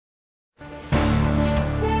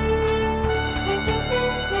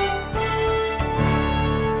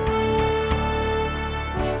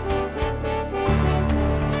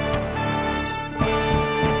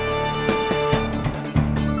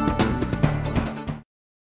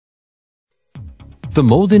The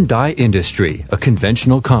mold and die industry, a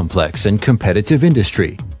conventional, complex, and competitive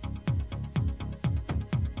industry.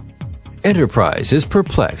 Enterprise is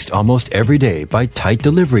perplexed almost every day by tight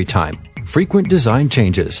delivery time, frequent design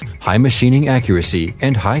changes, high machining accuracy,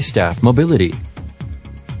 and high staff mobility.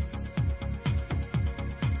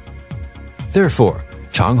 Therefore,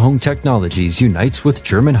 Changhong Technologies unites with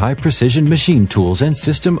German high-precision machine tools and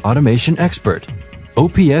system automation expert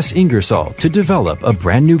OPS-Ingersoll to develop a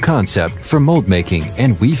brand new concept for mold making,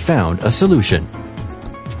 and we found a solution.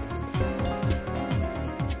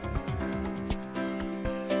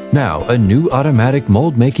 Now, a new automatic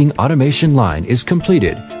mold-making automation line is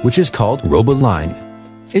completed, which is called Roboline.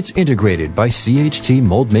 It's integrated by CHT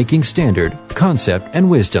mold-making standard, concept, and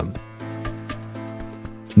wisdom.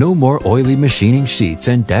 No more oily machining sheets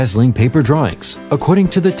and dazzling paper drawings. According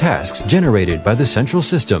to the tasks generated by the central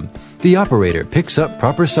system, the operator picks up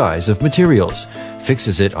proper size of materials,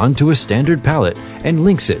 fixes it onto a standard pallet, and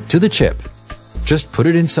links it to the chip. Just put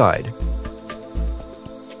it inside.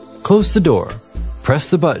 Close the door. Press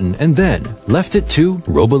the button and then left it to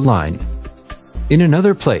Roboline. In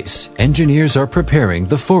another place, engineers are preparing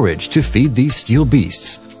the forage to feed these steel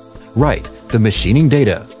beasts. Write the machining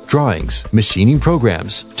data, drawings, machining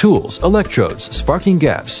programs, tools, electrodes, sparking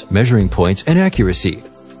gaps, measuring points, and accuracy.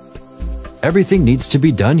 Everything needs to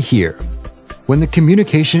be done here. When the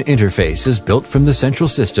communication interface is built from the central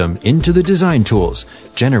system into the design tools,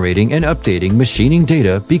 generating and updating machining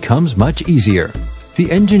data becomes much easier.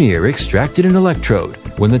 The engineer extracted an electrode.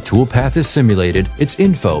 When the toolpath is simulated, its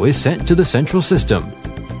info is sent to the central system.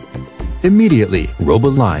 Immediately,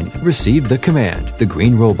 Roboline received the command. The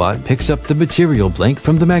green robot picks up the material blank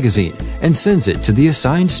from the magazine and sends it to the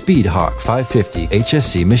assigned Speedhawk 550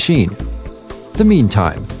 HSC machine. The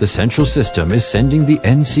meantime, the central system is sending the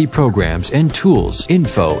NC programs and tools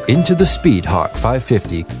info into the Speedhawk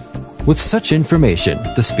 550. With such information,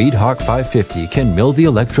 the Speedhawk 550 can mill the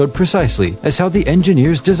electrode precisely as how the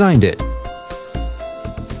engineers designed it.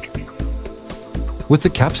 With the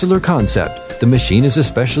capsular concept, the machine is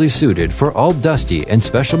especially suited for all dusty and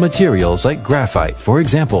special materials like graphite, for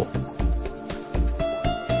example.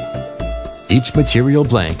 Each material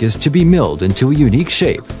blank is to be milled into a unique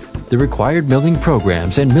shape. The required milling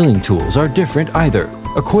programs and milling tools are different either.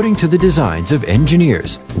 According to the designs of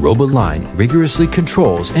engineers, Roboline rigorously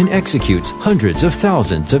controls and executes hundreds of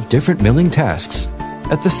thousands of different milling tasks.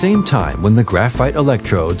 At the same time, when the graphite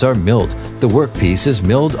electrodes are milled, the workpiece is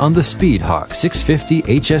milled on the Speedhawk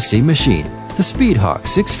 650 HSC machine. The Speedhawk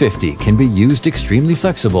 650 can be used extremely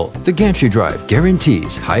flexible. The gantry drive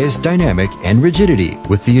guarantees highest dynamic and rigidity.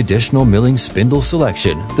 With the additional milling spindle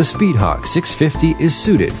selection, the Speedhawk 650 is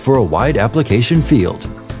suited for a wide application field.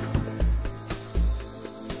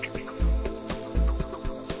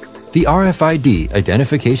 The RFID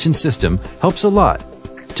identification system helps a lot.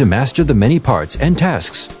 To master the many parts and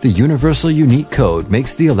tasks, the Universal Unique Code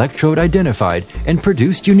makes the electrode identified and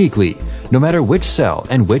produced uniquely, no matter which cell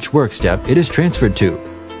and which work step it is transferred to.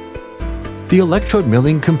 The electrode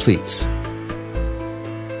milling completes.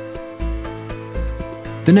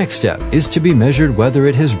 The next step is to be measured whether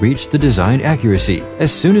it has reached the design accuracy.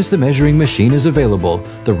 As soon as the measuring machine is available,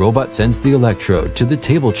 the robot sends the electrode to the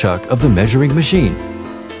table chuck of the measuring machine.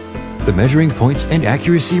 The measuring points and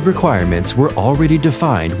accuracy requirements were already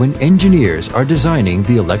defined when engineers are designing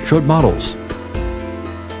the electrode models.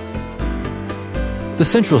 The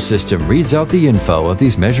central system reads out the info of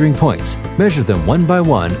these measuring points, measure them one by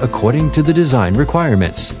one according to the design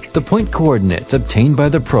requirements. The point coordinates obtained by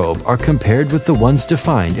the probe are compared with the ones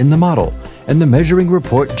defined in the model, and the measuring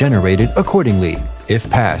report generated accordingly. If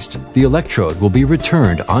passed, the electrode will be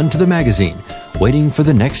returned onto the magazine, waiting for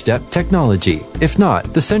the next step technology. If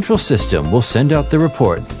not, the central system will send out the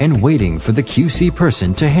report and waiting for the QC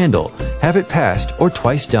person to handle, have it passed or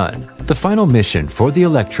twice done. The final mission for the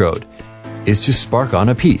electrode is to spark on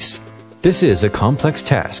a piece. This is a complex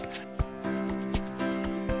task.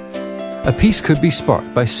 A piece could be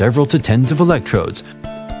sparked by several to tens of electrodes,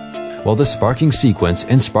 while the sparking sequence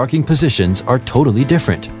and sparking positions are totally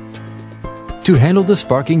different. To handle the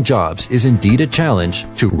sparking jobs is indeed a challenge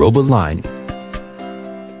to Roboline.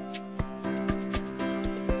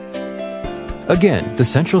 Again, the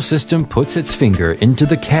central system puts its finger into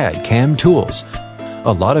the CAD/CAM tools.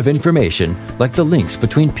 A lot of information, like the links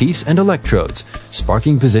between piece and electrodes,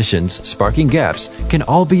 sparking positions, sparking gaps, can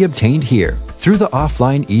all be obtained here. Through the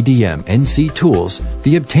offline EDM NC tools,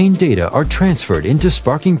 the obtained data are transferred into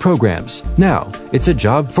sparking programs. Now, it's a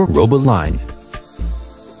job for Roboline.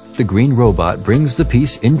 the green robot brings the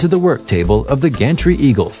piece into the work table of the Gantry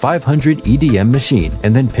Eagle 500 EDM machine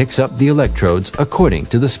and then picks up the electrodes according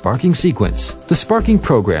to the sparking sequence. The sparking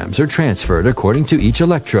programs are transferred according to each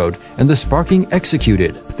electrode and the sparking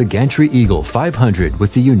executed. The Gantry Eagle 500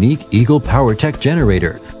 with the unique Eagle PowerTech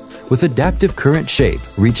generator with adaptive current shape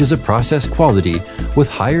reaches a process quality with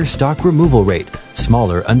higher stock removal rate,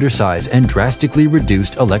 smaller undersize, and drastically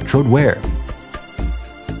reduced electrode wear.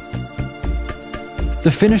 The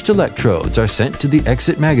finished electrodes are sent to the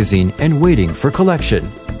exit magazine and waiting for collection.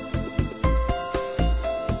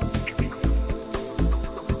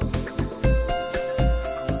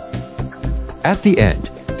 At the end,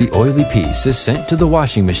 the oily piece is sent to the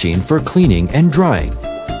washing machine for cleaning and drying,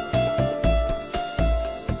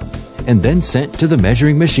 and then sent to the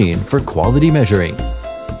measuring machine for quality measuring.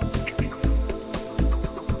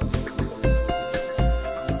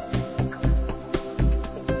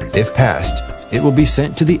 If passed, it will be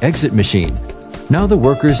sent to the exit machine. Now the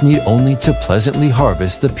workers need only to pleasantly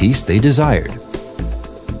harvest the piece they desired.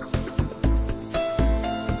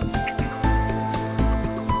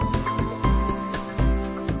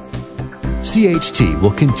 CHT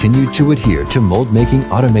will continue to adhere to mold-making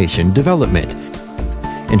automation development,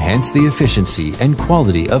 enhance the efficiency and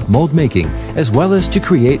quality of mold making, as well as to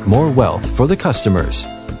create more wealth for the customers.